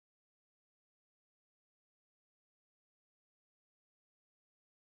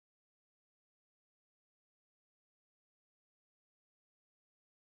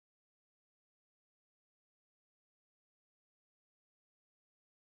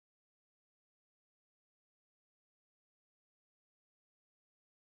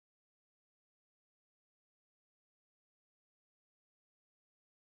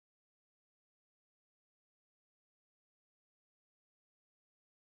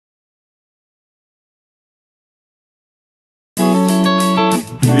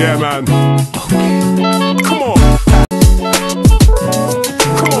Yeah, man. Come on.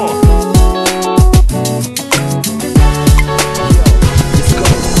 Come on. Let's go.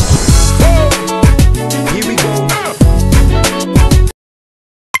 Here we go.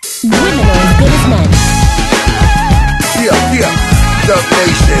 Women are as good as men. Yeah. Dub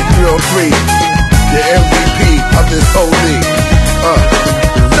Nation, 303. The MVP of this whole league.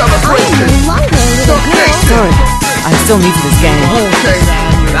 Celebration. Dub Nation. Sorry, I'm still new to this game. Okay.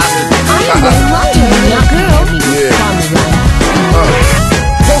 I'm no longer a little girl.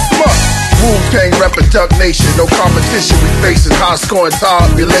 Post 'em up. Wu-Tang reppin' Duck Nation. No competition, we facing high scoring top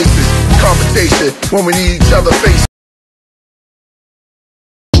relations. Competition when we need each other faces.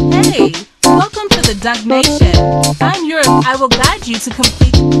 Hey, welcome to the Duck Nation. I'm yours. I will guide you to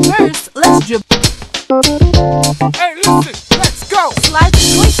complete. First, let's dribble. Hey, listen, let's go. Slide the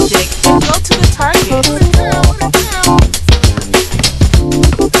joystick and go to the target.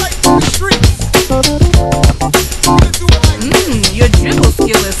 Your dribble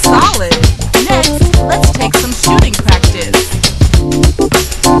skill is solid. Next, let's take some shooting practice.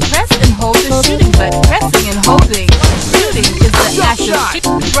 Press and hold the shooting button. Pressing and holding. Shooting is the act of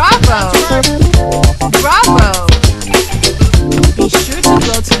shooting. Bravo! Bravo! Be sure to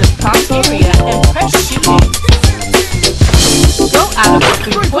go to the prompt area and press shooting. Go out of the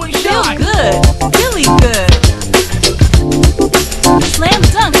three-point. Feel good. Really good. Slam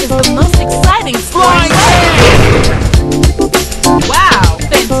dunk is the most exciting scoring way. Wow,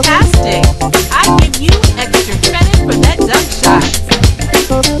 fantastic! I give you extra credit for that dunk shot.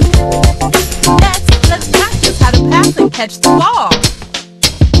 Next, let's practice how to pass and catch the ball.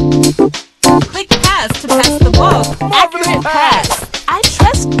 Click pass to pass the ball. Accurate pass. I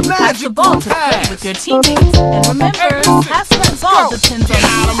trust you to pass the ball to play with your teammates. And remember, passing that ball depends on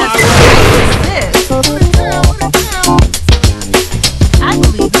who has the assist. I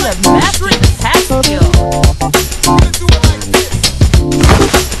believe you have mastered the pass skill.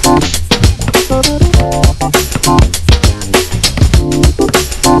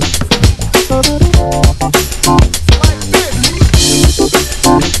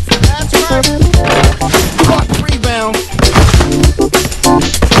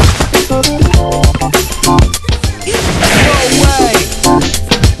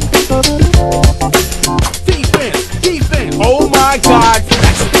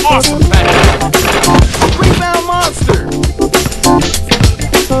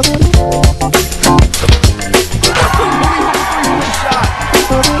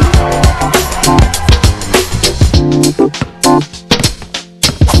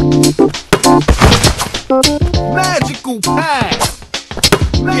 Magical pass.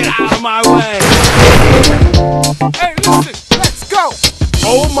 Get out of my way. Hey, listen, let's go.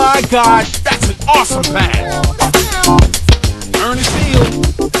 Oh my God, that's an awesome pass. Ernest Field.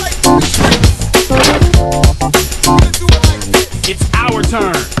 It's our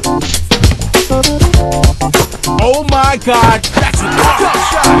turn. Oh my God, that's an awesome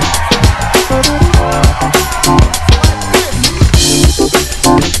shot.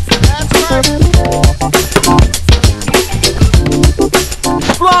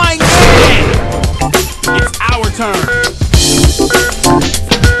 Flying in! It's our turn.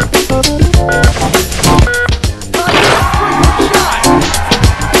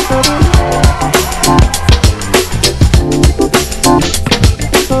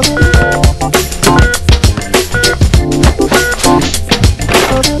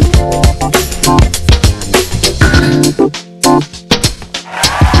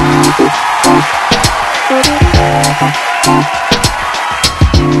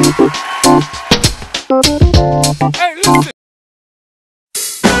 Hey, listen.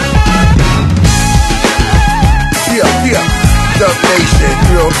 Yeah. Dub Nation,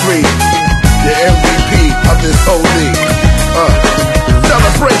 303. The MVP of this whole league.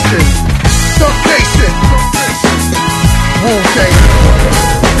 Celebration. Dub Nation. Wu-Tang.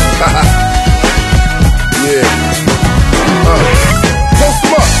 Yeah. Post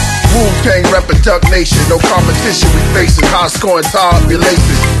 'em up. Wu-Tang reppin' Duck Nation. No competition, we facing high scoring top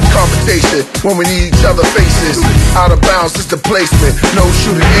relations. Competition when we need each other faces. Out of bounds, it's the placement. No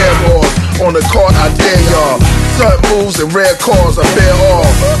shooting air balls on the court. I dare y'all. Sudden moves and rare calls. I bear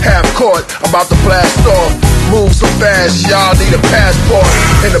all. Half court, about to blast off. Move so fast, y'all need a passport.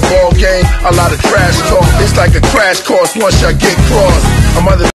 In the ball game, a lot of trash talk. It's like a crash course once y'all get crossed. I'm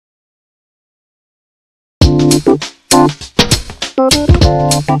other.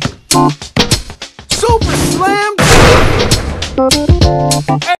 Super Slam.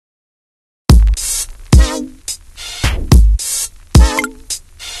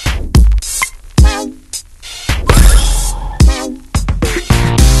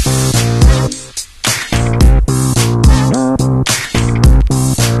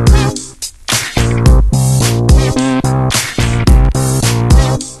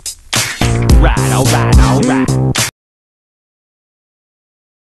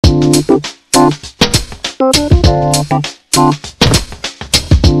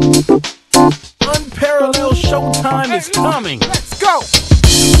 is coming. Let's go.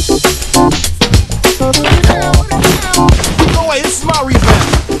 No way, this is my rebound.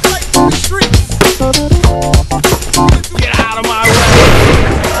 Get out of my way.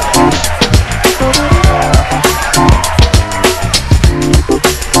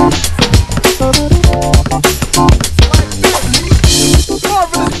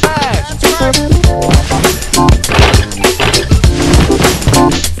 Marvelous pass.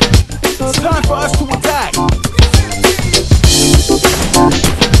 It's time for us to attack.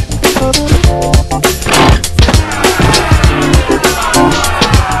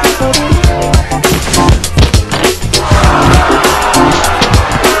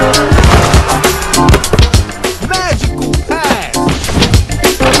 Magical pass.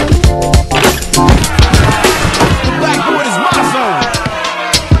 The backboard is my zone.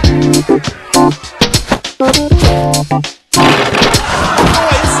 Oh,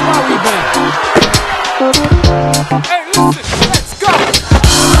 wait, this is my rebound. Hey, listen, let's go.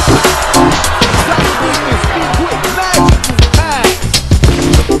 Stop the defense, be quick. Magical pass.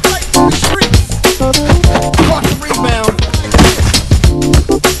 Right to the streets. Caught the rebound.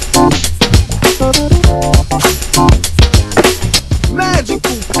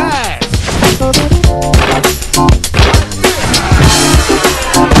 Magical pass. Stop the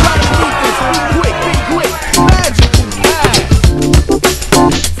defense, be quick, be quick. Magical pass.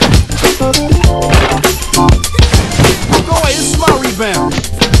 Go away, this is my rebound.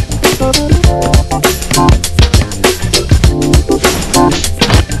 The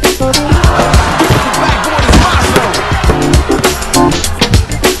backboard is my zone.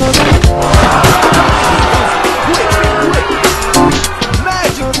 Quick, quick.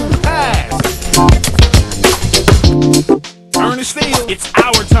 Magical pass. Turn the steal. It's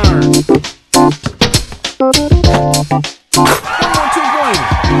our turn. 1-2-pointer.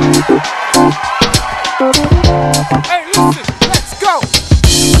 Hey, listen, let's go.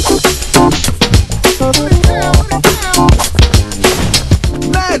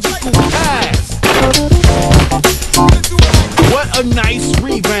 Magical pass. What a nice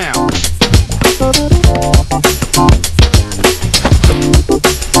rebound.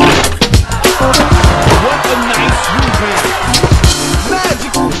 What a nice rebound.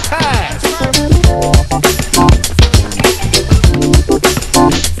 Magical pass.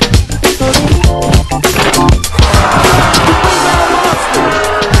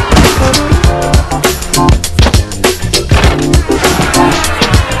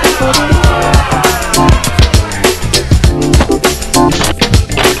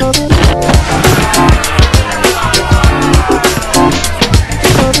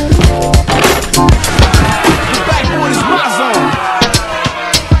 The backboard is my zone.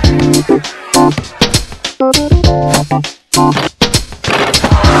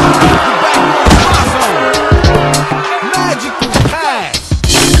 The backboard is my zone. Magical pass.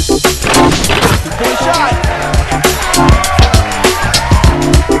 2-point shot.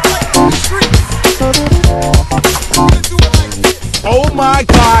 Oh my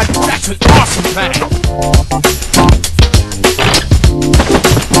God, that's an awesome pass.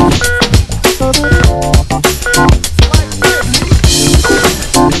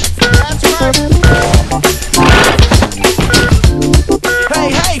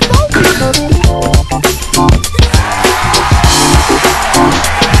 Hey, focus.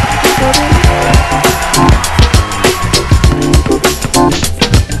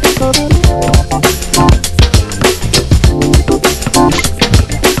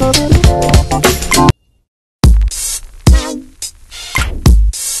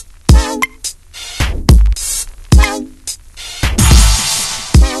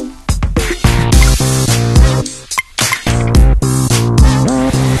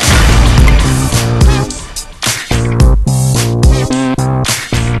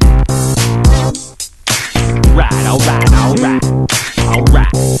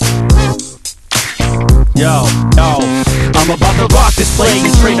 Alright. Yo, I'm about to rock this place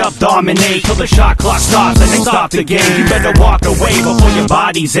and straight up dominate till the shot clock stops and then stop the game. You better walk away before your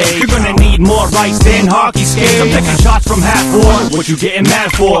body's age. You're gonna need more ice than hockey skates. I'm taking shots from half court. What you getting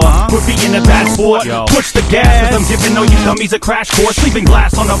mad for? We're being a bad sport. Push the gas, 'cause I'm giving all you dummies a crash course. Leaving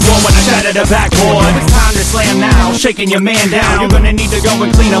glass on the floor when I shatter the backboard. It's time to slam now, shaking your man down. You're gonna need to go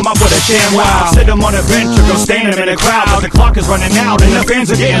and clean him up with a sham wow. Sit him on a bench or go stand him in a crowd. But the clock is running out and the fans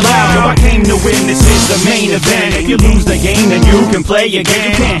are getting loud. Yo, I came to win, this is the main event. If you lose the game, then you can play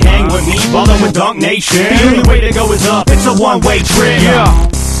again. You can't hang with me, ballin' with Dunk Nation. The only way to go is up, it's a one-way trip. Yeah,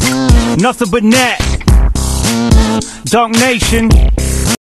 nothing but net. Dunk Nation.